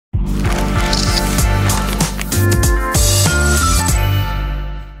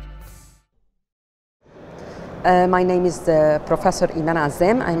My name is Professor Eman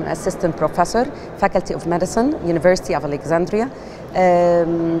Azam. I'm Assistant Professor, Faculty of Medicine, University of Alexandria.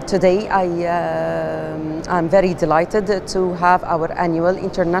 Today I'm very delighted to have our annual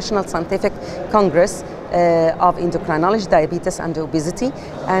International Scientific Congress of Endocrinology, Diabetes and Obesity.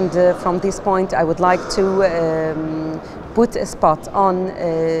 And from this point I would like to put a spot on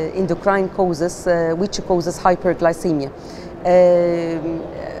endocrine causes, which causes hyperglycemia.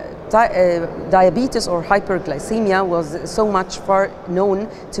 Diabetes or hyperglycemia was so much far known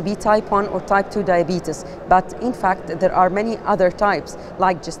to be type 1 or type 2 diabetes, but in fact there are many other types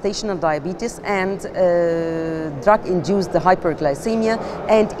like gestational diabetes and drug-induced hyperglycemia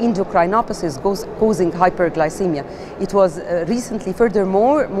and endocrinopathies causing hyperglycemia. It was recently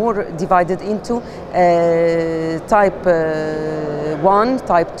furthermore more divided into type 1,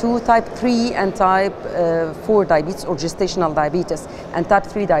 type 2, type 3 and type 4 diabetes or gestational diabetes, and type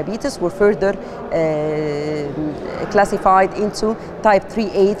 3 diabetes were further classified into type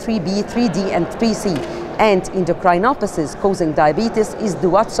 3A, 3B, 3D and 3C. And endocrinopathies causing diabetes is the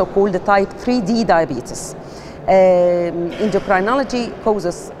what's so-called type 3D diabetes. Endocrinology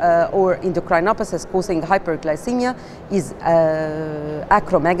causes or endocrinopathies causing hyperglycemia is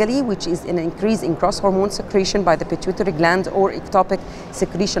acromegaly, which is an increase in gross hormone secretion by the pituitary gland or ectopic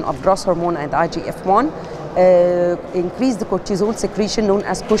secretion of gross hormone and IGF-1. Increased cortisol secretion known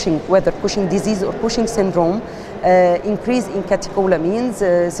as Cushing, whether Cushing disease or Cushing syndrome. Increase in catecholamines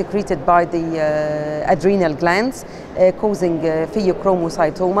secreted by the adrenal glands, causing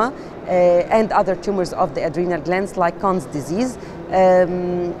pheochromocytoma and other tumors of the adrenal glands like Conn's disease.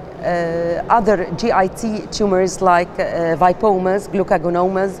 Other GIT tumors like vipomas,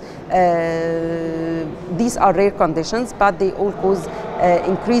 glucagonomas, these are rare conditions, but they all cause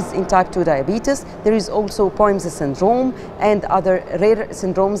increase in type 2 diabetes. There is also Poems syndrome and other rare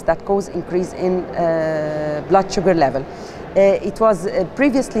syndromes that cause increase in blood sugar level. It was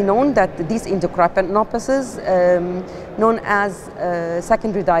previously known that these endocrinopathies known as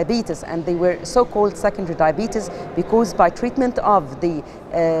secondary diabetes, and they were so-called secondary diabetes because by treatment of the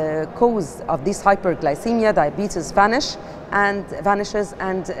cause of this hyperglycemia, diabetes vanishes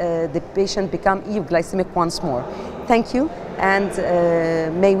and the patient become euglycemic once more. Thank you, and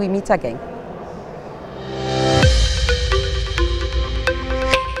may we meet again.